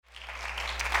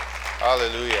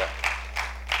Hallelujah.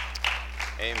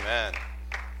 Amen.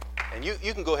 And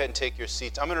you can go ahead and take your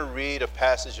seats. I'm going to read a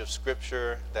passage of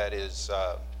Scripture that is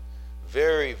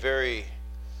very, very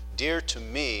dear to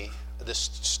me. This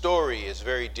story is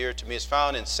very dear to me. It's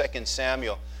found in 2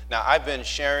 Samuel. Now, I've been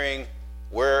sharing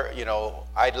where,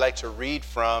 I'd like to read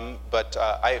from, but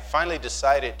I finally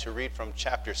decided to read from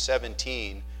chapter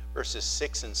 17, verses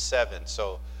 6 and 7.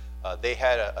 So they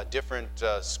had a different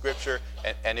scripture,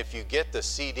 and if you get the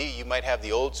CD, you might have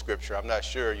the old scripture. I'm not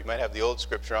sure. You might have the old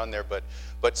scripture on there, but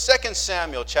 2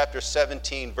 Samuel chapter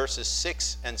 17, verses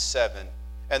 6 and 7,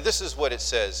 and this is what it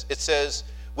says. It says,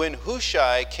 "When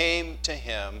Hushai came to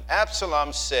him,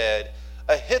 Absalom said,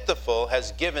 'Ahithophel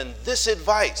has given this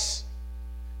advice.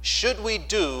 Should we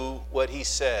do what he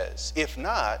says? If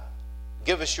not,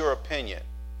 give us your opinion.'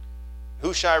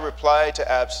 Hushai replied to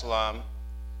Absalom,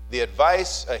 'The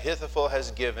advice Ahithophel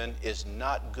has given is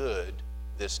not good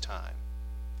this time.'"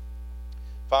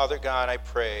 Father God, I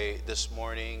pray this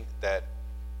morning that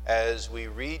as we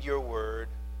read your word,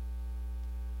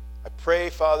 I pray,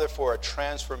 Father, for a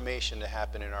transformation to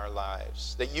happen in our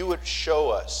lives, that you would show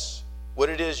us what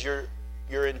it is you're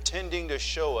intending to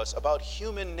show us about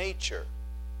human nature.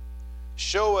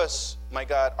 Show us, my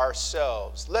God,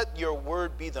 ourselves. Let your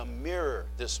word be the mirror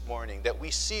this morning, that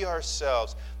we see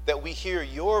ourselves, that we hear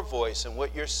your voice and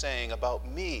what you're saying about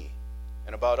me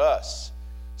and about us,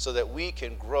 so that we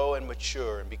can grow and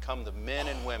mature and become the men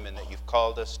and women that you've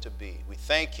called us to be. We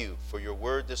thank you for your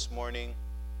word this morning.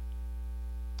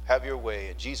 Have your way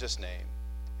in Jesus' name.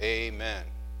 Amen.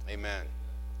 Amen.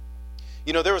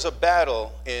 There was a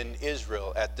battle in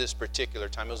Israel at this particular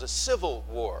time. It was a civil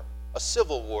war,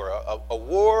 a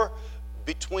war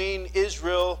between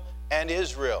Israel and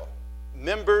Israel.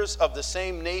 Members of the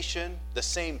same nation, the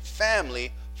same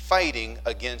family, fighting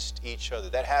against each other.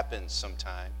 That happens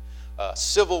sometime.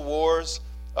 Civil wars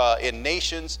in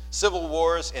nations, civil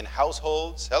wars in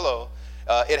households. Hello.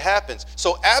 It happens.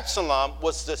 So Absalom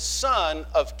was the son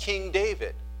of King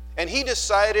David. And he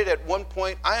decided at one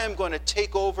point, I am going to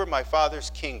take over my father's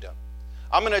kingdom.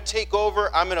 I'm going to take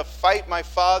over. I'm going to fight my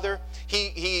father.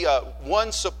 He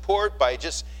won support by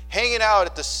just hanging out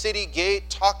at the city gate,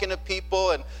 talking to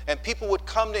people, and people would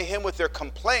come to him with their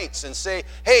complaints and say,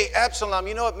 "Hey, Absalom,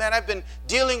 you know what, man, I've been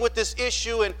dealing with this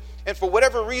issue, and for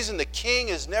whatever reason, the king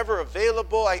is never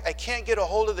available. I can't get a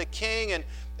hold of the king,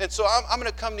 and so I'm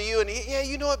going to come to you, and yeah,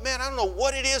 you know what, man, I don't know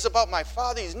what it is about my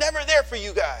father. He's never there for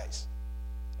you guys."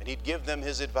 And he'd give them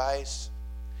his advice,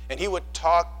 and he would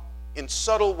talk in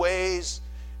subtle ways,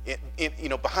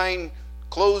 behind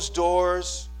closed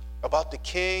doors about the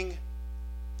king.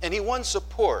 And he won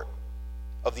support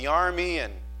of the army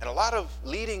and a lot of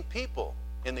leading people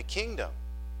in the kingdom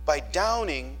by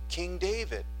downing King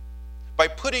David, by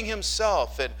putting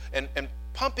himself and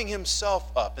pumping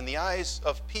himself up in the eyes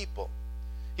of people.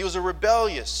 He was a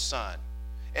rebellious son,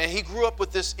 and he grew up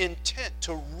with this intent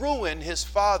to ruin his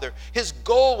father. His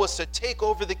goal was to take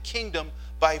over the kingdom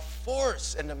by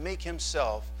force and to make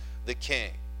himself the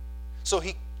king. So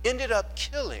he ended up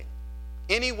killing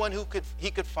anyone he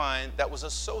could find that was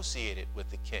associated with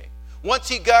the king. Once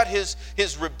he got his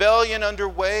rebellion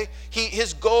underway,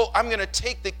 his goal, I'm going to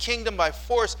take the kingdom by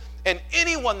force, and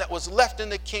anyone that was left in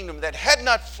the kingdom that had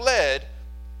not fled,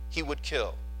 he would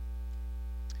kill.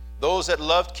 Those that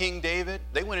loved King David,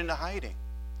 they went into hiding.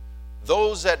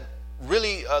 Those that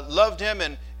really loved him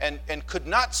and could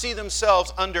not see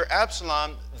themselves under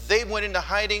Absalom, they went into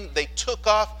hiding, they took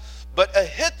off. But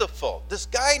Ahithophel, this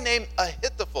guy named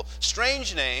Ahithophel,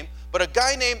 strange name, but a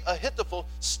guy named Ahithophel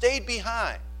stayed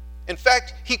behind. In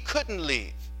fact, he couldn't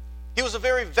leave. He was a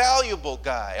very valuable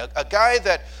guy, a guy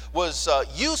that was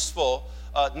useful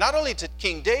not only to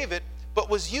King David, but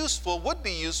would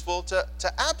be useful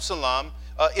to Absalom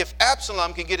if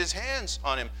Absalom could get his hands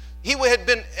on him. He had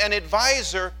been an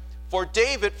advisor for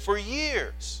David for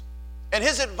years. And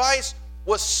his advice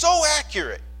was so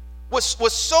accurate,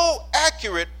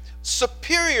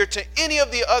 superior to any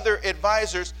of the other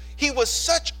advisors. He was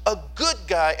such a good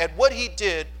guy at what he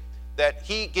did that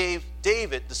he gave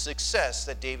David the success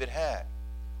that David had.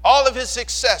 All of his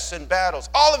success in battles,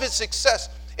 all of his success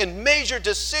in major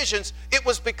decisions, it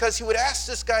was because he would ask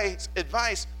this guy's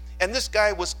advice, and this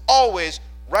guy was always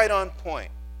right on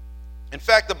point. In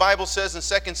fact, the Bible says in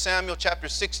 2 Samuel chapter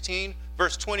 16,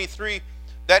 verse 23,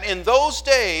 that in those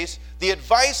days, the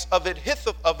advice of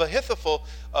Ahithophel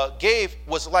gave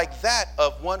was like that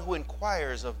of one who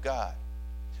inquires of God.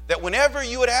 That whenever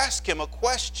you would ask him a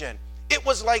question, It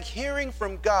was like hearing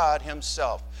from God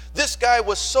himself. This guy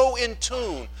was so in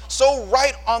tune, so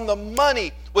right on the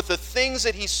money with the things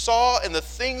that he saw and the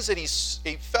things that he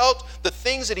felt, the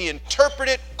things that he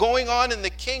interpreted going on in the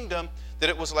kingdom, that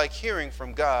it was like hearing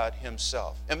from God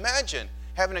himself. Imagine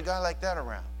having a guy like that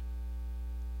around.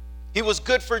 He was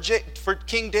good for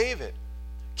King David.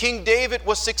 King David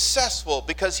was successful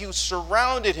because he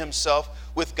surrounded himself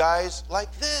with guys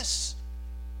like this.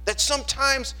 That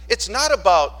sometimes it's not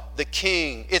about the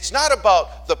king. It's not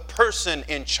about the person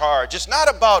in charge. It's not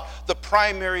about the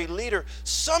primary leader.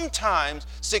 Sometimes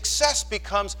success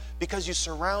becomes because you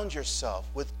surround yourself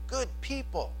with good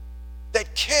people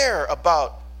that care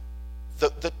about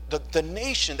the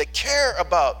nation, that care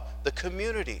about the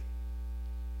community.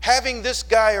 Having this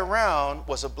guy around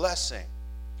was a blessing.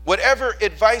 Whatever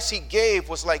advice he gave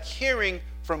was like hearing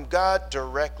from God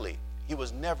directly. He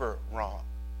was never wrong.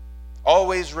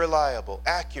 Always reliable,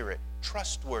 accurate,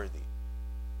 trustworthy.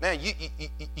 Man,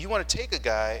 you want to take a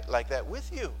guy like that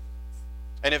with you.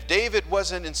 And if David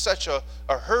wasn't in such a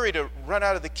hurry to run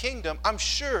out of the kingdom, I'm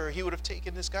sure he would have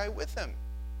taken this guy with him.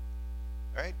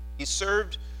 Right? He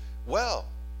served well.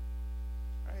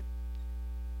 Right?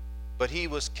 But he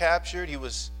was captured. He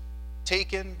was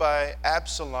taken by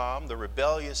Absalom, the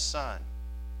rebellious son.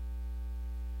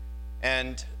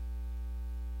 And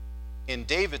in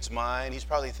David's mind, he's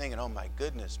probably thinking, oh my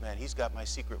goodness, man, he's got my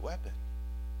secret weapon.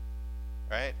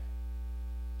 Right?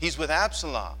 He's with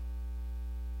Absalom.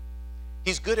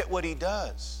 He's good at what he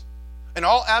does. And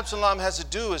all Absalom has to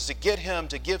do is to get him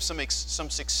to give some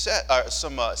success,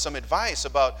 some advice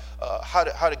about how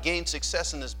to gain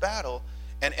success in this battle,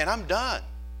 and I'm done.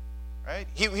 Right?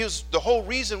 He was the whole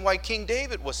reason why King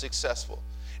David was successful.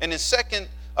 And in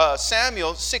 2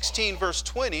 Samuel 16, verse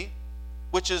 20,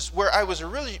 which is where I was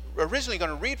originally going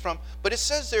to read from, but it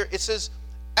says,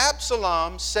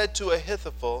 Absalom said to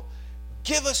Ahithophel,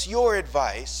 give us your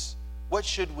advice. What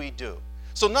should we do?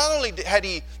 So not only had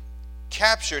he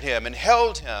captured him and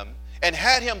held him and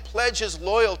had him pledge his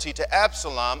loyalty to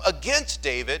Absalom against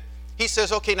David, he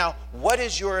says, okay, now what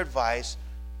is your advice?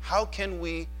 How can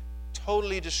we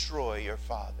totally destroy your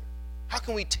father? How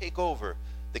can we take over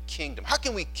the kingdom? How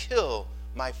can we kill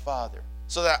my father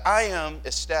so that I am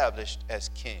established as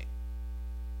king?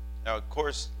 Now, of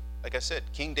course, like I said,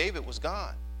 King David was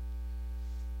gone.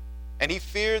 And he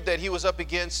feared that he was up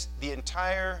against the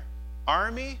entire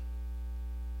army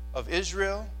of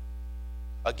Israel,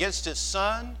 against his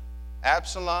son,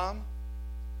 Absalom,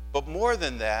 but more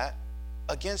than that,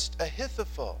 against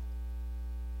Ahithophel.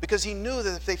 Because he knew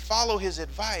that if they follow his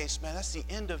advice, man, that's the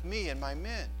end of me and my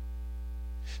men.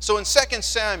 So in 2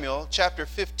 Samuel chapter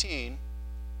 15,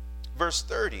 verse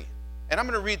 30, and I'm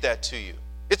going to read that to you.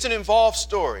 It's an involved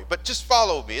story, but just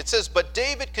follow me. It says, but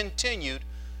David continued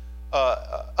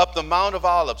up the Mount of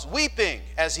Olives, weeping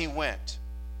as he went.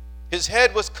 His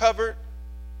head was covered,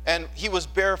 and he was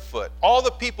barefoot. All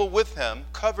the people with him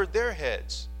covered their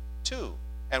heads too,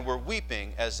 and were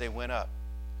weeping as they went up.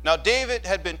 Now David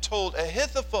had been told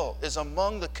Ahithophel is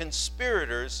among the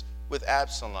conspirators with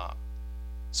Absalom.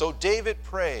 So David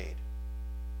prayed,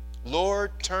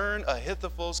 Lord, turn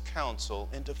Ahithophel's counsel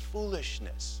into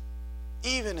foolishness.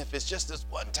 Even if it's just this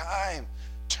one time,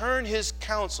 turn his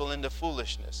counsel into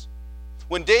foolishness.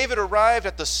 When David arrived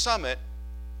at the summit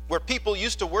where people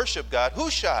used to worship God,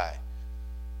 Hushai,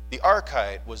 the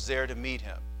Archite, was there to meet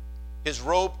him. His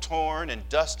robe torn and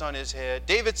dust on his head.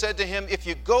 David said to him, if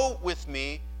you go with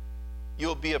me,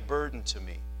 you'll be a burden to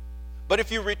me. But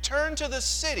if you return to the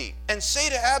city and say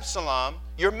to Absalom,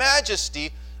 your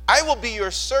majesty, I will be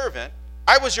your servant.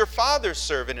 I was your father's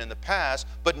servant in the past,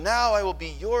 but now I will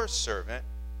be your servant.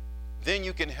 Then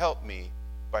you can help me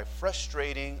by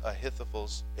frustrating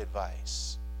Ahithophel's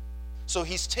advice. So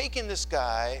he's taken this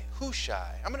guy,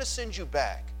 Hushai. I'm going to send you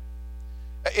back.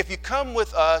 If you come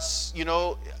with us,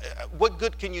 what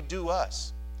good can you do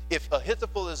us? If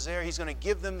Ahithophel is there, he's going to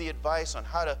give them the advice on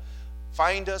how to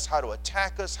find us, how to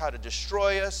attack us, how to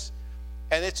destroy us,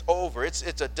 and it's over.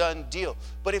 It's a done deal.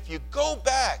 But if you go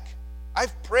back,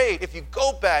 I've prayed, if you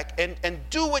go back and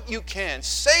do what you can,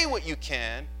 say what you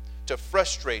can to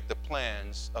frustrate the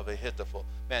plans of Ahithophel,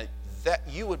 man, that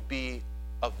you would be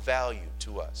of value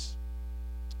to us.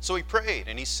 So he prayed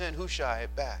and he sent Hushai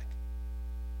back.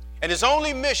 And his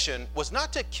only mission was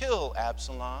not to kill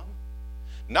Absalom,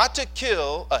 not to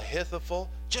kill Ahithophel,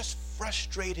 just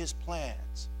frustrate his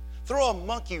plans. Throw a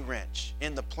monkey wrench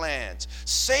in the plans.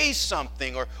 Say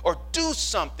something or do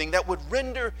something that would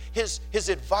render his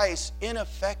advice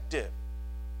ineffective.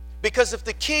 Because if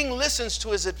the king listens to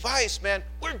his advice, man,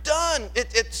 we're done.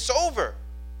 It's over.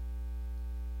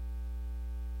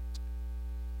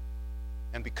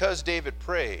 And because David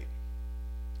prayed,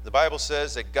 The Bible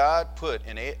says that God put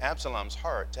in Absalom's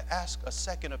heart to ask a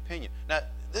second opinion. Now,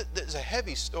 there's a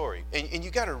heavy story, and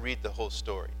you got to read the whole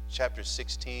story. Chapter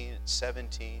 16 and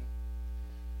 17.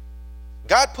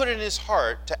 God put it in his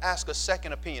heart to ask a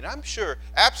second opinion. I'm sure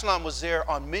Absalom was there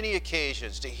on many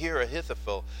occasions to hear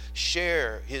Ahithophel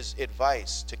share his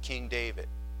advice to King David.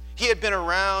 He had been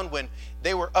around when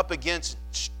they were up against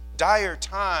dire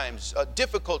times,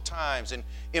 difficult times, and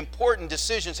important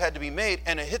decisions had to be made.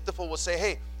 And Ahithophel would say,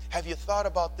 hey, have you thought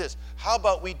about this? How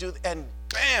about we do, and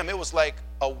bam, it was like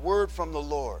a word from the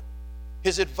Lord.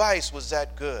 His advice was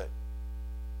that good.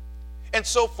 And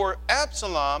so for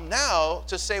Absalom now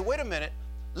to say, wait a minute,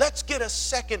 let's get a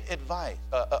second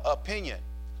opinion.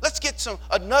 Let's get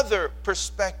another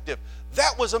perspective.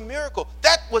 That was a miracle.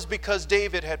 That was because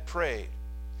David had prayed.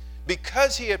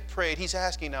 Because he had prayed, he's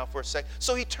asking now for a second.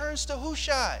 So he turns to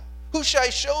Hushai. Hushai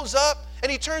shows up and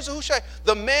he turns to Hushai,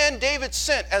 the man David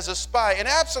sent as a spy. And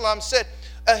Absalom said,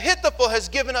 Ahithophel has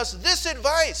given us this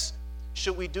advice.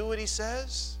 Should we do what he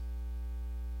says?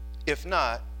 If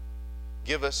not,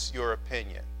 give us your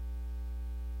opinion.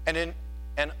 And in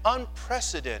an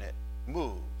unprecedented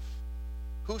move,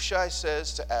 Hushai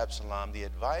says to Absalom, the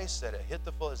advice that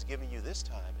Ahithophel has given you this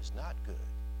time is not good.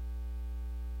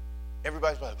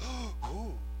 Everybody's like,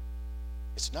 ooh,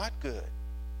 it's not good.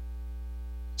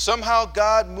 Somehow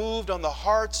God moved on the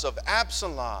hearts of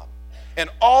Absalom and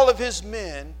all of his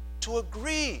men to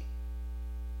agree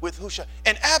with Hushai.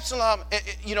 And Absalom,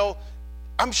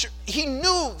 I'm sure he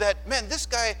knew that, man, this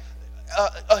guy,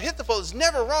 Ahithophel is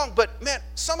never wrong, but man,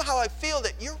 somehow I feel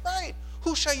that you're right.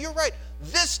 Hushai, you're right.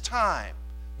 This time,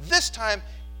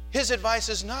 his advice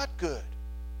is not good.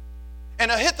 And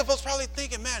Ahithophel's probably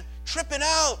thinking, man, tripping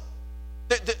out.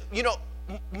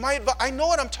 I know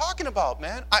what I'm talking about,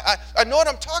 man. I know what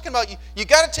I'm talking about. You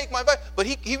got to take my advice. But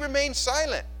he remained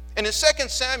silent. And in 2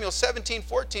 Samuel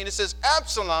 17:14, it says,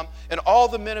 Absalom and all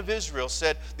the men of Israel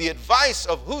said, the advice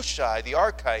of Hushai the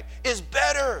Archite is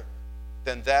better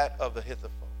than that of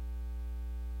Ahithophel.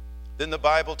 Then the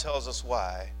Bible tells us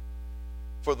why.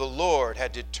 For the Lord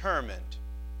had determined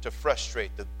to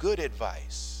frustrate the good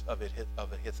advice of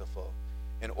Ahithophel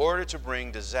in order to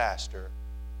bring disaster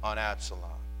on Absalom.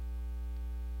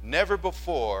 Never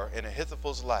before in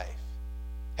Ahithophel's life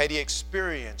had he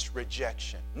experienced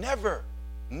rejection. Never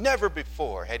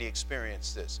before had he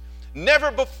experienced this.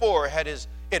 Never before had his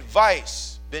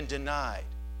advice been denied.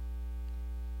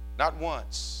 Not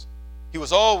once. He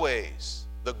was always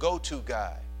the go-to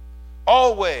guy.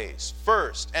 Always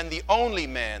first and the only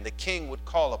man the king would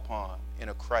call upon in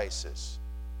a crisis.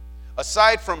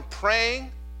 Aside from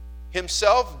praying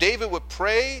himself, David would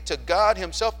pray to God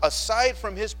himself. Aside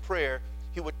from his prayer,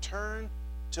 he would turn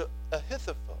to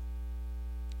Ahithophel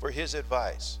for his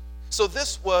advice. So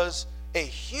this was a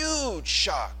huge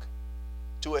shock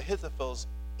to Ahithophel's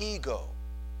ego.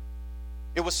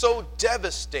 It was so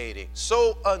devastating,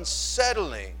 so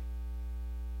unsettling,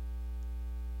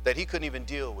 that he couldn't even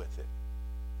deal with it.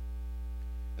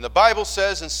 And the Bible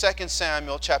says in 2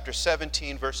 Samuel chapter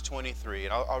 17, verse 23,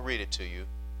 and I'll read it to you.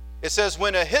 It says,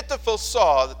 when Ahithophel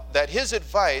saw that his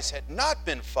advice had not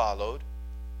been followed,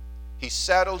 he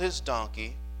saddled his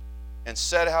donkey and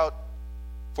set out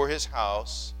for his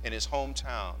house in his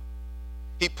hometown.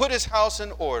 He put his house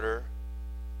in order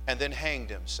and then hanged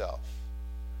himself.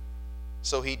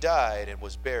 So he died and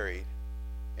was buried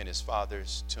in his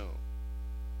father's tomb.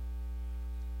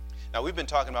 Now, we've been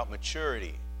talking about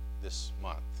maturity this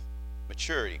month.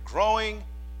 Maturity, growing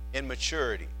in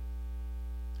maturity.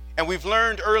 And we've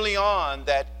learned early on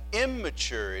that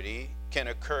immaturity can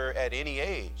occur at any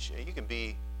age. You can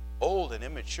be old and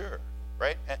immature,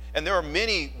 right? And there are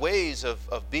many ways of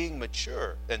being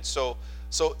mature. And so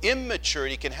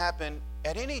immaturity can happen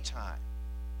at any time,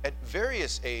 at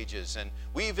various ages. And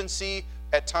we even see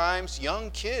at times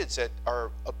young kids that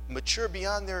are mature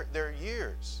beyond their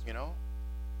years, you know.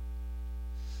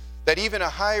 That even a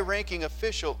high-ranking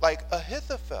official like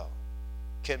Ahithophel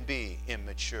can be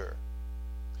immature.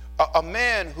 A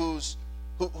man who's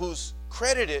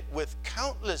credited with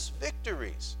countless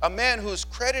victories. A man who's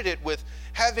credited with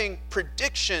having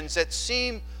predictions that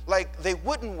seem like they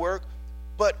wouldn't work,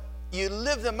 but you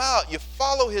live them out. You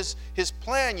follow his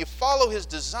plan. You follow his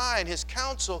design, his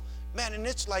counsel. Man, and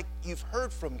it's like you've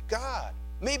heard from God.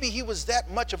 Maybe he was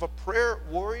that much of a prayer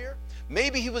warrior.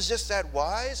 Maybe he was just that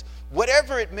wise.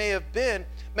 Whatever it may have been,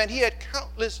 man, he had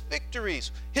countless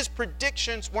victories. His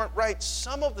predictions weren't right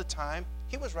some of the time.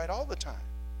 He was right all the time.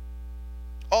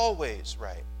 Always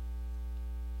right.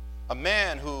 A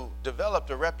man who developed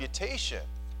a reputation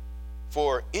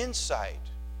for insight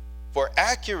for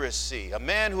accuracy, a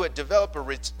man who had developed a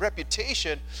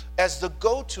reputation as the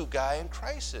go-to guy in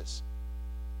crisis,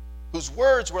 whose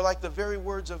words were like the very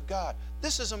words of God.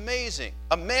 This is amazing.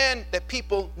 A man that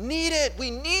people needed.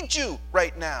 We need you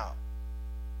right now.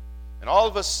 And all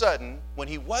of a sudden, when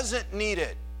he wasn't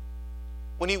needed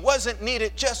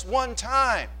just one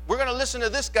time, we're going to listen to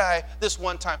this guy this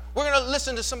one time. We're going to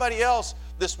listen to somebody else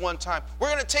this one time. We're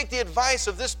going to take the advice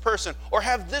of this person, or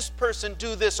have this person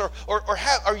do this, or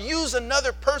use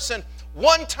another person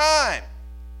one time.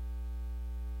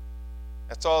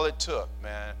 That's all it took,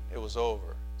 man. It was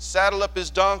over. Saddle up his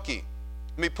donkey.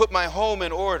 Let me put my home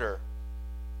in order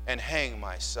and hang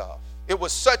myself. It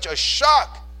was such a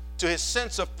shock to his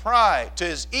sense of pride, to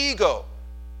his ego,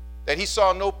 that he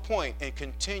saw no point in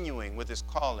continuing with his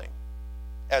calling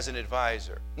as an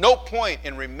advisor. No point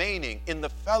in remaining in the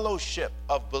fellowship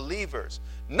of believers.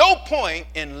 No point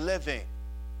in living.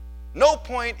 No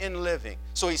point in living.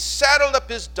 So he saddled up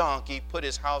his donkey, put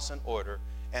his house in order,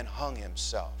 and hung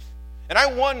himself. And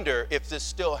I wonder if this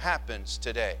still happens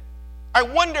today. I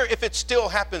wonder if it still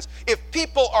happens, if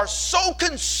people are so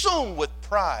consumed with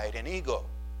pride and ego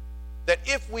that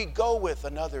if we go with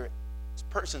another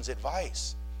person's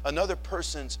advice, another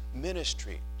person's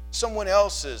ministry, someone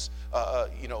else's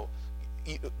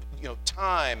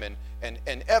time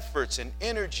and efforts and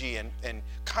energy and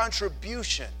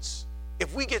contributions,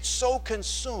 if we get so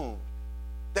consumed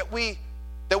that we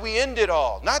end it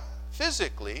all, not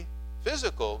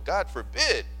physical, God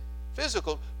forbid,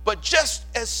 physical, but just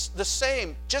as the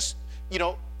same,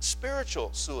 spiritual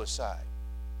suicide.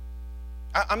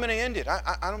 I'm going to end it.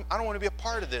 I don't want to be a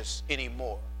part of this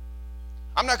anymore.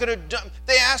 I'm not going to,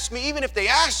 they ask me, even if they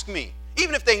ask me,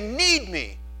 even if they need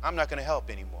me, I'm not going to help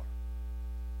anymore.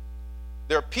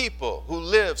 There are people who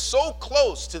live so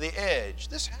close to the edge.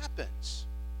 This happens.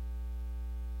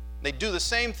 They do the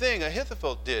same thing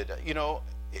Ahithophel did.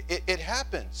 It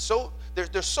happens. So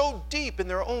they're so deep in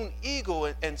their own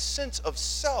ego and sense of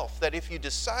self that if you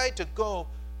decide to go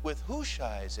with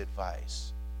Hushai's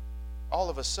advice, all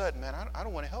of a sudden, man, I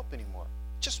don't want to help anymore.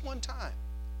 Just one time.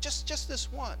 Just this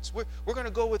once. We're going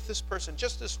to go with this person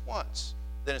just this once.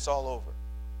 Then it's all over.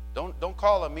 Don't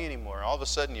call on me anymore. All of a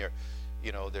sudden you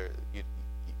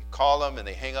call them and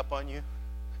they hang up on you.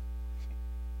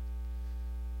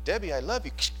 Debbie, I love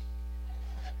you.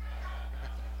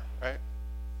 Right?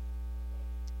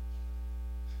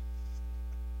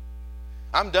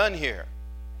 I'm done here.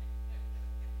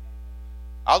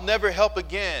 I'll never help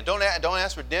again. Don't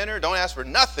ask for dinner. Don't ask for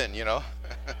nothing,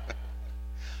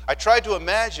 I tried to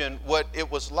imagine what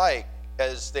it was like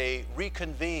as they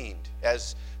reconvened,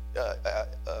 as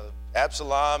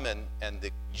Absalom and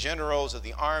the generals of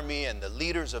the army and the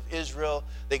leaders of Israel,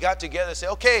 they got together and said,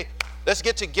 okay, let's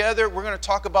get together. We're going to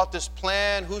talk about this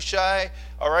plan, Hushai.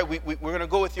 All right, we're going to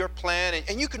go with your plan.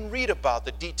 And you can read about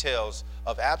the details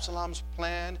of Absalom's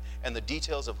plan and the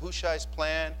details of Hushai's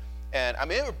plan. And I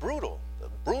mean, they were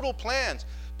brutal plans.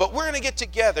 But we're going to get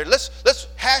together. Let's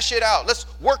hash it out. Let's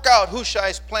work out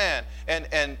Hushai's plan.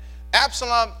 And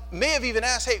Absalom may have even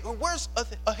asked, hey, where's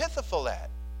Ahithophel at?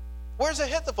 Where's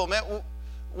Ahithophel, man?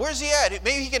 Where's he at?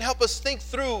 Maybe he can help us think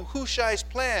through Hushai's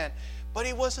plan. But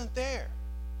he wasn't there.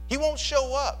 He won't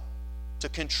show up to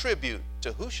contribute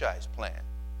to Hushai's plan.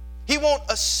 He won't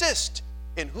assist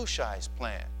in Hushai's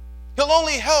plan. He'll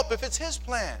only help if it's his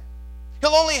plan.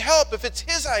 He'll only help if it's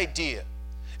his idea.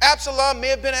 Absalom may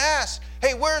have been asked,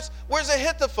 hey, where's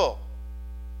Ahithophel?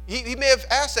 He may have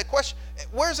asked that question.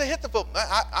 Where's Ahithophel?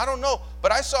 I don't know,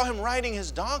 but I saw him riding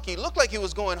his donkey. It looked like he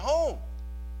was going home.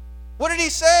 What did he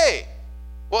say?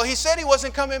 Well, he said he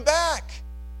wasn't coming back.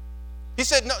 He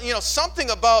said, no,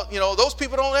 something about, those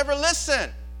people don't ever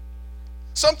listen.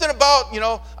 Something about,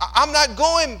 I'm not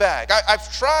going back.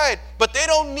 I've tried, but they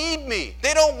don't need me.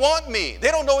 They don't want me.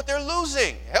 They don't know what they're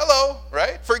losing. Hello,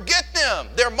 right? Forget them,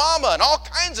 their mama, and all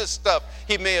kinds of stuff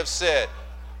he may have said.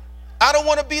 I don't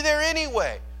want to be there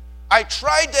anyway. I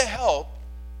tried to help,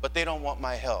 but they don't want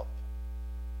my help.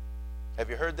 Have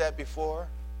you heard that before?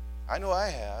 I know I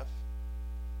have.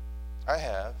 I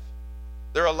have.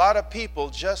 There are a lot of people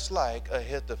just like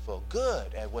Ahithophel,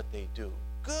 good at what they do.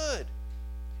 Good.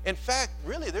 In fact,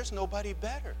 really, there's nobody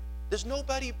better. There's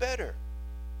nobody better.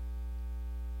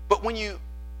 But when you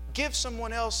give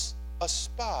someone else a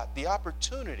spot, the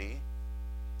opportunity,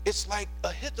 it's like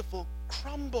Ahithophel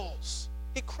crumbles.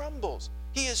 He crumbles.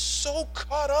 He is so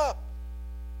caught up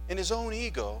in his own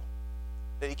ego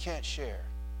that he can't share.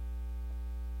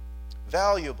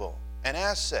 Valuable, an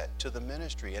asset to the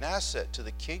ministry, an asset to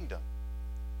the kingdom,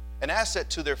 an asset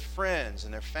to their friends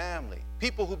and their family.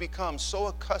 People who become so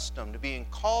accustomed to being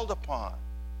called upon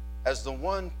as the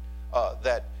one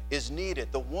that is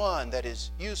needed, the one that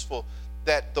is useful,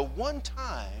 that the one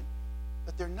time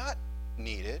that they're not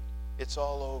needed, it's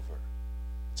all over.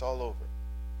 It's all over.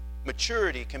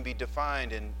 Maturity can be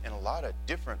defined in a lot of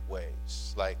different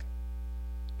ways, like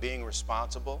being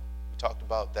responsible. We talked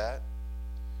about that.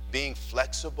 Being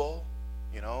flexible,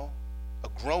 a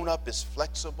grown-up is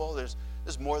flexible. There's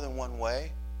more than one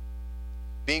way.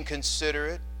 Being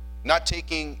considerate, not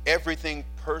taking everything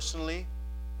personally,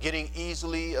 getting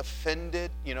easily offended,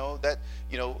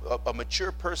 a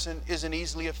mature person isn't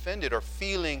easily offended or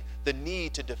feeling the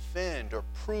need to defend or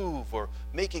prove or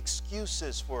make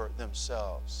excuses for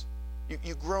themselves.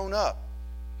 You've grown up.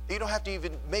 You don't have to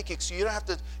even make excuses. You don't have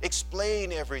to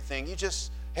explain everything. You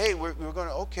just, hey, we're going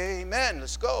to, okay, amen,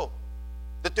 let's go.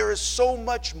 That there is so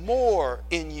much more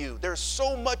in you. There's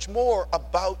so much more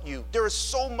about you. There is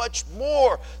so much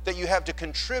more that you have to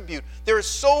contribute. There is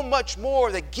so much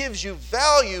more that gives you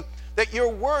value that your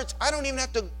words, I don't even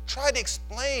have to try to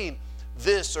explain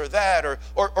this or that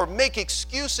or make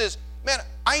excuses. Man,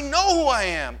 I know who I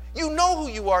am. You know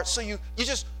who you are. So you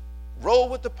just roll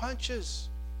with the punches.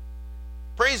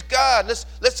 Praise God.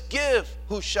 Let's give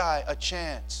Hushai a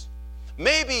chance.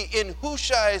 Maybe in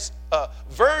Hushai's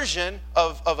version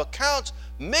of accounts,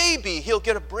 maybe he'll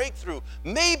get a breakthrough.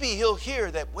 Maybe he'll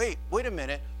hear that, wait a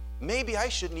minute, maybe I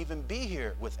shouldn't even be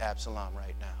here with Absalom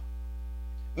right now.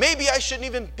 Maybe I shouldn't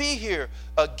even be here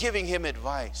giving him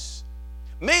advice.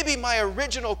 Maybe my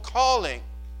original calling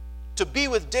to be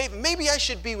with David, maybe I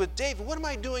should be with David. What am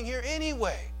I doing here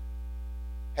anyway?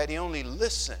 Had he only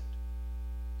listened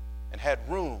and had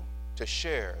room to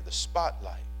share the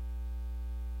spotlight.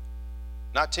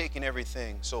 Not taking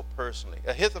everything so personally.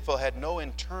 Ahithophel had no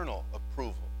internal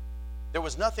approval. There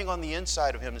was nothing on the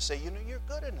inside of him to say, you're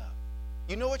good enough.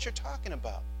 You know what you're talking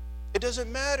about. It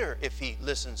doesn't matter if he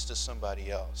listens to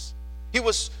somebody else. He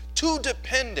was too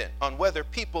dependent on whether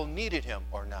people needed him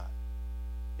or not.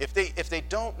 If they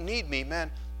don't need me, man,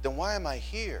 then why am I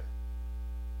here?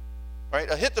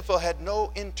 Right? Ahithophel had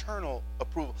no internal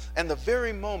approval. And the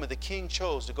very moment the king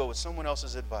chose to go with someone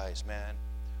else's advice, man,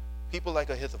 people like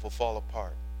Ahithophel fall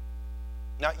apart.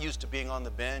 Not used to being on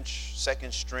the bench,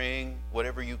 second string,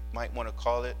 whatever you might want to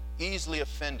call it, easily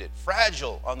offended,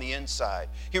 fragile on the inside.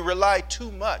 He relied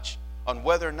too much on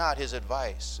whether or not his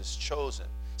advice is chosen.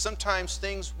 Sometimes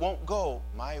things won't go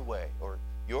my way or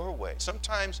your way.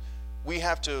 Sometimes we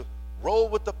have to roll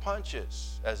with the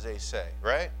punches, as they say,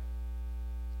 right?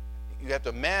 You have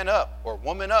to man up or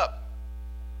woman up,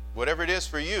 whatever it is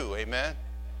for you, amen?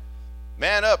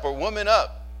 Man up or woman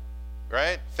up.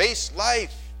 Right? Face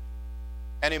life.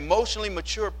 An emotionally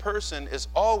mature person is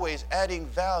always adding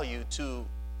value to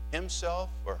himself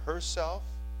or herself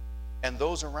and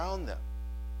those around them.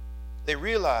 They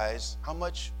realize how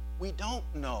much we don't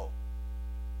know.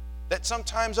 That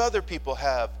sometimes other people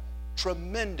have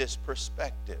tremendous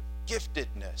perspective,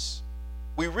 giftedness.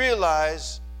 We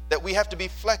realize that we have to be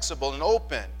flexible and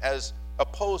open as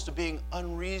opposed to being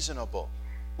unreasonable.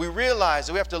 We realize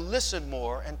that we have to listen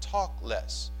more and talk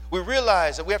less. We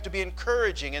realize that we have to be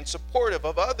encouraging and supportive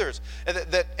of others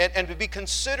and to be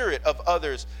considerate of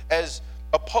others as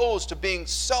opposed to being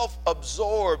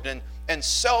self-absorbed and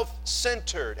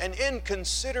self-centered and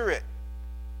inconsiderate.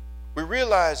 We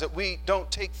realize that we don't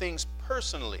take things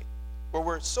personally, where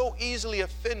we're so easily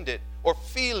offended or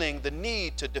feeling the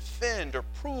need to defend or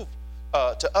prove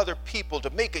to other people, to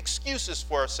make excuses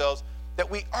for ourselves, that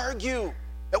we argue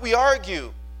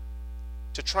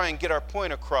to try and get our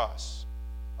point across.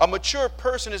 A mature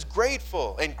person is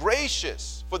grateful and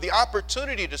gracious for the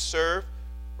opportunity to serve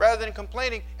rather than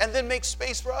complaining, and then make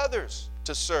space for others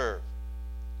to serve.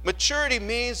 Maturity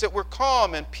means that we're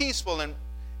calm and peaceful and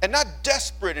not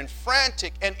desperate and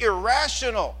frantic and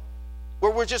irrational,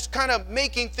 where we're just kind of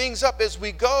making things up as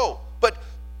we go,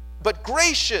 but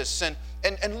gracious and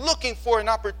looking for an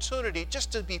opportunity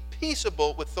just to be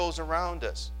peaceable with those around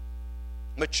us.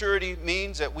 Maturity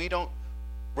means that we don't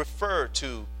refer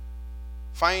to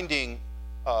finding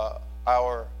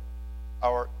our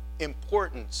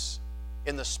importance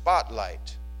in the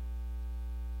spotlight,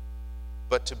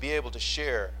 but to be able to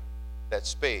share that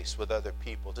space with other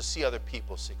people, to see other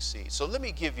people succeed. So let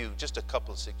me give you just a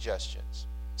couple of suggestions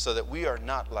so that we are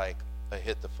not like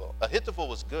Ahithophel. Ahithophel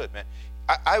was good, man.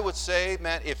 I would say,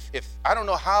 man, if I don't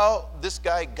know how this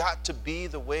guy got to be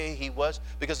the way he was,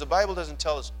 because the Bible doesn't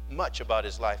tell us much about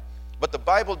his life, but the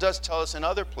Bible does tell us in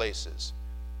other places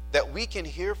that we can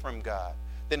hear from God.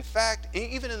 In fact,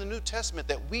 even in the New Testament,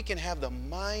 that we can have the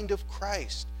mind of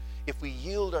Christ. if we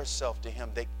yield ourselves to him,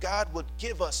 that God would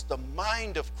give us the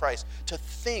mind of Christ to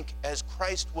think as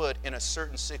Christ would in a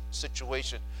certain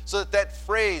situation. So that that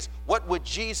phrase, what would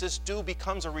Jesus do,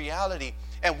 becomes a reality.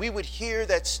 And we would hear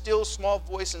that still small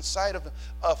voice inside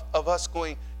of us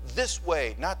going, this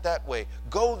way, not that way.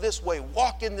 Go this way,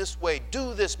 walk in this way,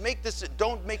 do this, make this,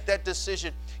 don't make that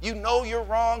decision. You know you're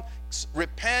wrong,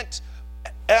 repent,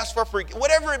 ask for forgiveness,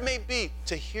 whatever it may be,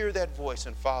 to hear that voice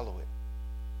and follow it.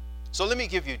 So let me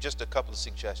give you just a couple of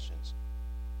suggestions.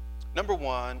 Number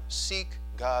one, seek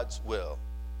God's will.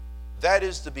 That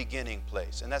is the beginning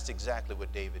place, and that's exactly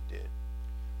what David did.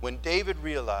 When David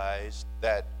realized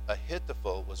that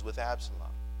Ahithophel was with Absalom,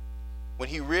 when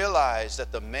he realized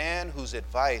that the man whose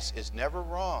advice is never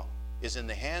wrong is in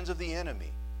the hands of the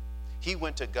enemy, he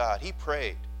went to God. He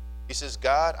prayed. He says,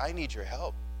 God, I need your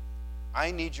help.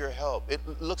 I need your help. It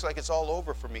looks like it's all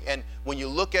over for me. And when you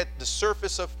look at the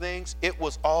surface of things, it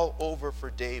was all over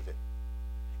for David.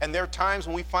 And there are times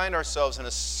when we find ourselves in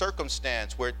a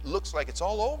circumstance where it looks like it's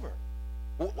all over.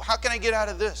 How can I get out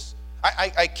of this?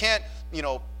 I can't,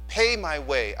 pay my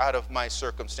way out of my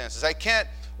circumstances. I can't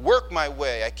work my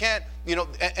way. I can't,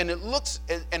 and it looks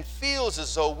and feels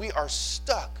as though we are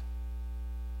stuck.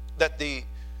 That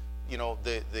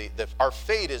our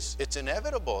fate it's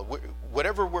inevitable.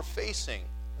 Whatever we're facing,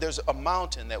 there's a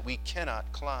mountain that we cannot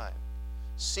climb.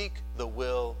 Seek the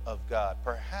will of God.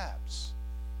 Perhaps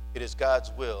it is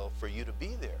God's will for you to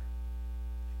be there.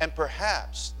 And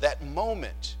perhaps that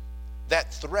moment,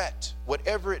 that threat,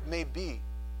 whatever it may be,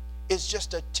 is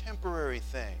just a temporary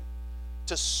thing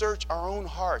to search our own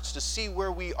hearts, to see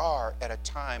where we are at a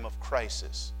time of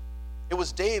crisis. It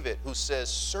was David who says,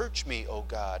 search me, O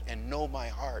God, and know my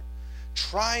heart.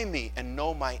 Try me and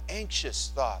know my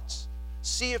anxious thoughts.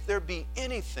 See if there be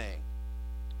anything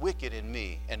wicked in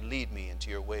me, and lead me into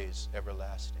your ways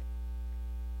everlasting.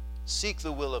 Seek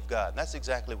the will of God. And that's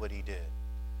exactly what he did.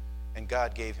 And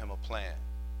God gave him a plan.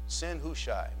 Send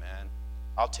Hushai, man.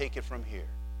 I'll take it from here.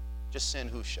 Just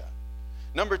send Hushai.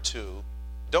 Number two,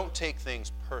 don't take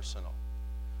things personal.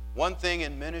 One thing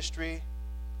in ministry,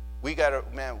 we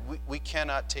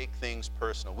cannot take things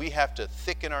personal. We have to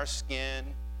thicken our skin.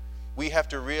 We have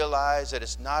to realize that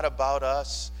it's not about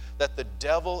us, that the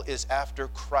devil is after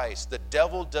Christ. The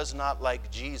devil does not like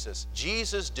Jesus.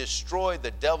 Jesus destroyed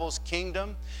the devil's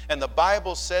kingdom, and the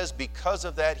Bible says because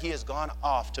of that, he has gone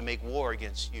off to make war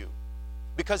against you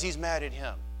because he's mad at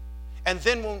him. And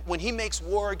then when he makes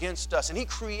war against us and he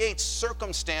creates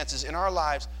circumstances in our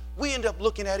lives, we end up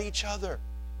looking at each other,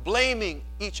 blaming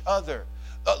each other,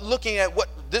 looking at what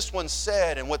this one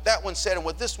said and what that one said and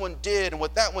what this one did and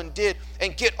what that one did,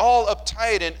 and get all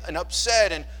uptight and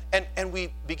upset, and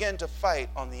we begin to fight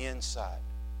on the inside.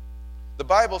 The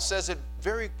Bible says it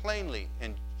very plainly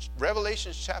in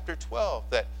Revelation chapter 12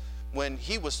 that when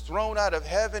he was thrown out of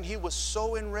heaven, he was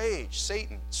so enraged,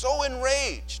 Satan, so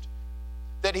enraged,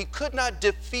 that he could not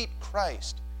defeat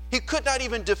Christ. He could not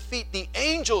even defeat the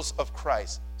angels of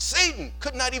Christ. Satan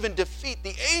could not even defeat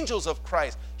the angels of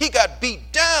Christ. He got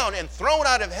beat down and thrown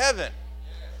out of heaven.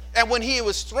 And when he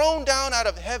was thrown down out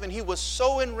of heaven, he was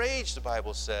so enraged, the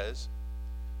Bible says,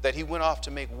 that he went off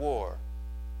to make war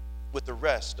with the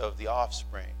rest of the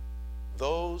offspring,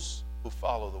 those who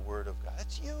follow the word of God.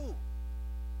 That's you.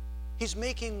 He's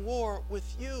making war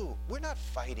with you. We're not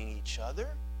fighting each other.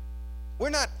 We're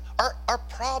not, our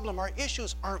problem, our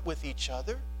issues aren't with each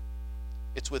other.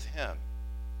 It's with him.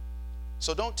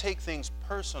 So don't take things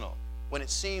personal when it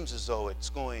seems as though it's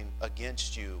going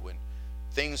against you, when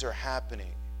things are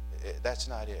happening. That's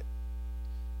not it.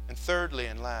 And thirdly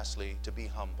and lastly, to be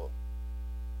humble.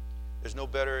 There's no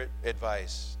better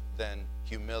advice than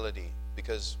humility,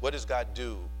 because what does God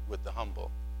do with the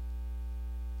humble?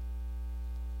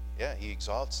 Yeah, he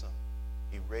exalts them.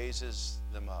 He raises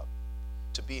them up.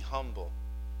 To be humble.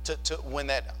 To when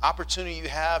that opportunity you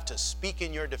have to speak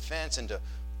in your defense and to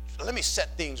let me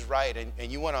set things right,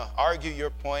 and you want to argue your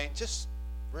point, just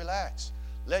relax.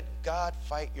 Let God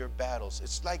fight your battles.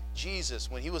 It's like Jesus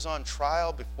when he was on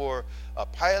trial before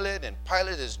Pilate, and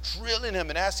Pilate is drilling him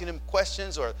and asking him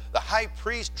questions, or the high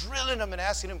priest drilling him and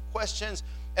asking him questions.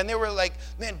 And they were like,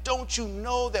 man, don't you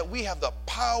know that we have the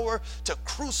power to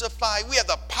crucify? We have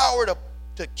the power to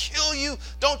kill you.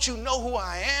 Don't you know who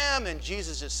I am? And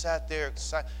Jesus just sat there.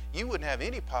 You wouldn't have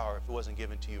any power if it wasn't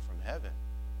given to you from heaven.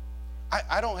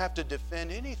 I don't have to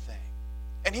defend anything.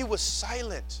 And he was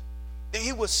silent.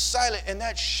 He was silent, and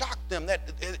that shocked them.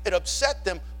 It upset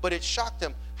them, but it shocked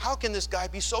them. How can this guy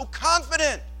be so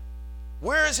confident?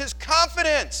 Where is his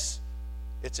confidence?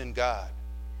 It's in God.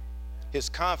 His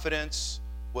confidence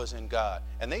was in God.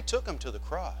 And they took him to the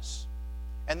cross,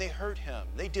 and they hurt him.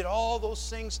 They did all those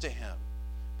things to him.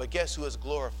 But guess who is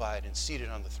glorified and seated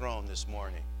on the throne this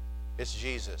morning? It's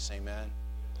Jesus, amen?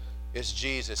 It's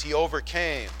Jesus. He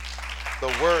overcame the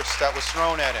worst that was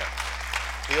thrown at him.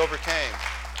 He overcame.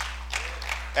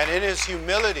 And in his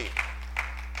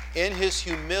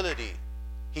humility,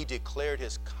 he declared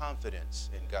his confidence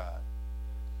in God.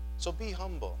 So be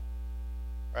humble,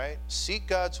 right? Seek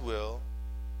God's will.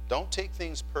 Don't take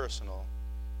things personal,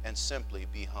 and simply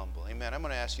be humble. Amen. I'm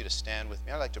going to ask you to stand with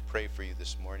me. I'd like to pray for you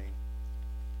this morning.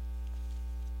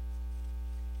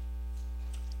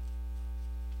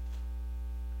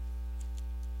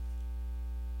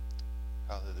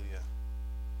 Hallelujah.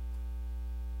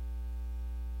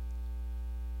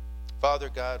 Father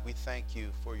God, we thank you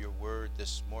for your word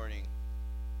this morning.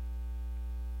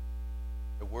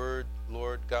 The word,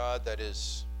 Lord God, that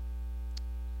is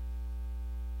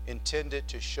intended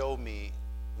to show me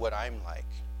what I'm like.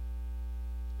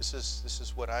 This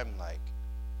is what I'm like.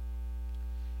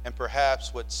 And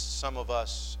perhaps what some of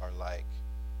us are like.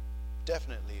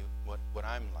 Definitely what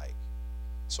I'm like.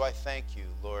 So I thank you,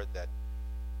 Lord, that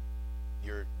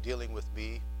you're dealing with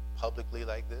me publicly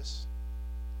like this,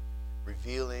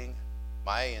 revealing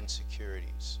my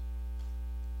insecurities.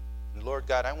 And Lord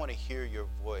God, I want to hear your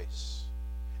voice.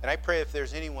 And I pray if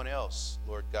there's anyone else,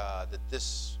 Lord God, that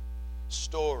this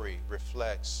story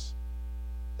reflects,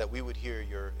 that we would hear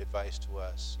your advice to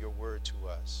us, your word to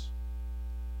us.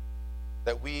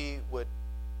 That we would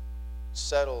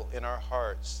settle in our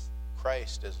hearts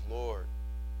Christ as Lord.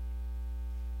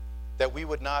 That we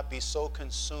would not be so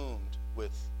consumed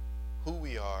with who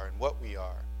we are and what we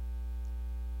are,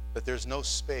 that there's no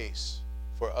space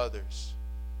for others.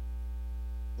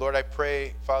 Lord, I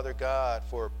pray, Father God,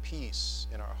 for peace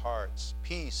in our hearts,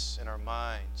 peace in our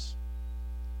minds,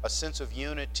 a sense of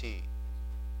unity,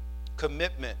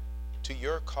 commitment to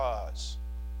your cause,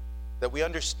 that we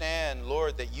understand,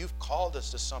 Lord, that you've called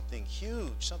us to something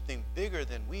huge, something bigger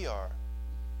than we are.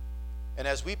 And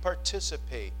as we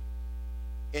participate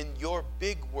in your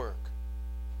big work,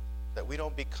 that we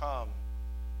don't become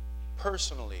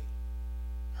personally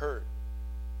hurt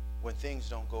when things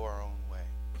don't go our own way.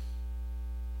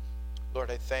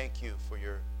 Lord, I thank you for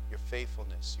your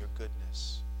faithfulness, your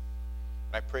goodness.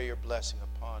 And I pray your blessing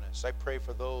upon us. I pray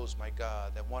for those, my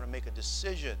God, that want to make a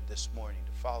decision this morning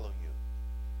to follow you,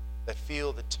 that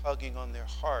feel the tugging on their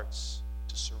hearts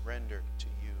to surrender to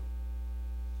you.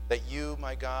 That you,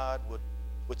 my God,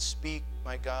 would speak,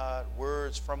 my God,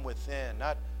 words from within,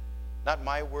 not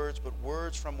my words, but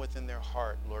words from within their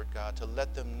heart, Lord God, to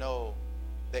let them know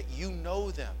that you know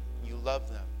them, you love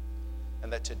them,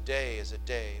 and that today is a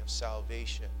day of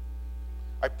salvation.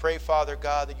 I pray, Father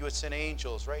God, that you would send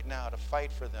angels right now to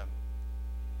fight for them.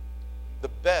 The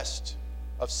best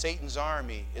of Satan's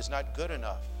army is not good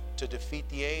enough to defeat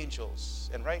the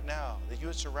angels. And right now, that you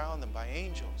would surround them by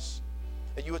angels,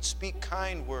 that you would speak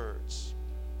kind words,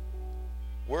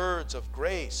 words of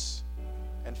grace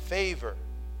and favor,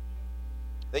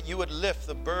 that you would lift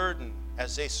the burden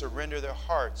as they surrender their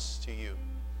hearts to you.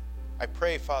 I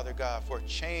pray, Father God, for a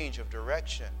change of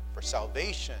direction, for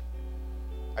salvation.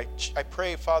 I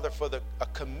pray, Father, for a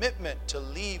commitment to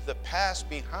leave the past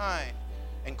behind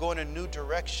and go in a new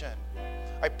direction.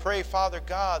 I pray, Father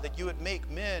God, that you would make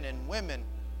men and women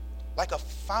like a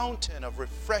fountain of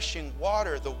refreshing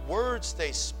water. The words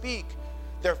they speak,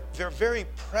 their very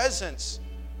presence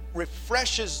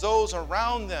refreshes those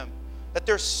around them. That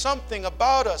there's something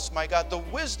about us, my God, the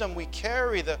wisdom we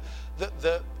carry, the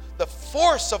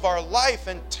force of our life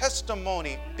and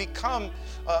testimony become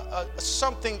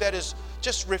something that is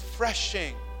just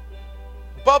refreshing,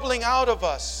 bubbling out of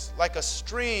us like a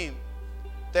stream,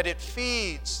 that it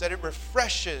feeds, that it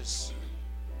refreshes.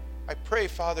 I pray,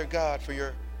 Father God, for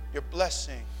your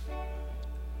blessing,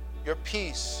 your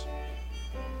peace.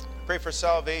 I pray for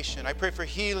salvation. I pray for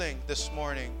healing this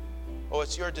morning. Oh,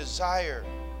 it's your desire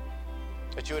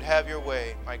that you would have your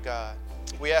way, my God.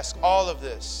 We ask all of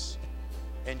this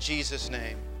in Jesus'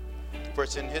 name. For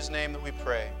it's in his name that we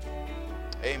pray.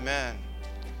 Amen.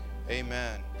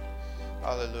 Amen.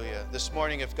 Hallelujah. This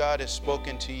morning, if God has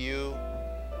spoken to you,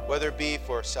 whether it be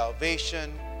for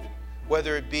salvation,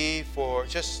 whether it be for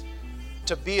just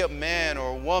to be a man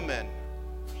or a woman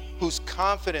whose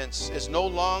confidence is no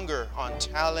longer on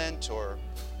talent or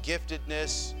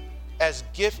giftedness, as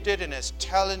gifted and as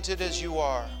talented as you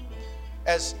are,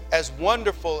 as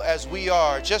wonderful as we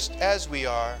are, just as we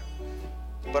are,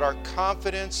 but our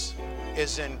confidence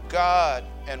is in God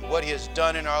and what he has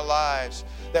done in our lives,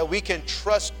 that we can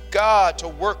trust God to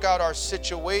work out our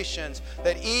situations,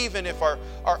 that even if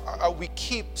we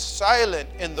keep silent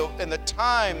in the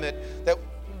time that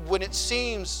when it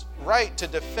seems right to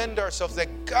defend ourselves,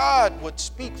 that God would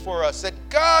speak for us, that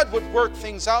God would work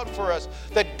things out for us,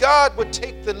 that God would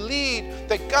take the lead,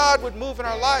 that God would move in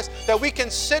our lives, that we can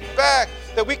sit back,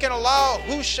 that we can allow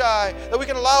Hushai, that we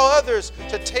can allow others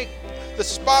to take the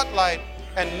spotlight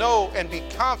and know and be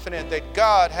confident that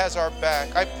God has our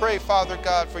back. I pray, Father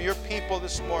God, for your people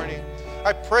this morning.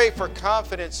 I pray for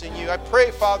confidence in you. I pray,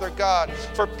 Father God,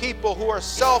 for people who are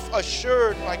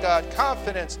self-assured, my God,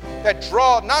 confidence that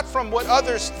draw not from what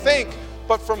others think,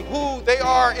 but from who they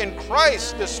are in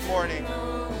Christ this morning.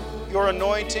 Your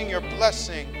anointing, your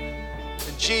blessing.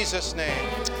 In Jesus' name,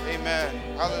 amen.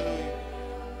 Hallelujah.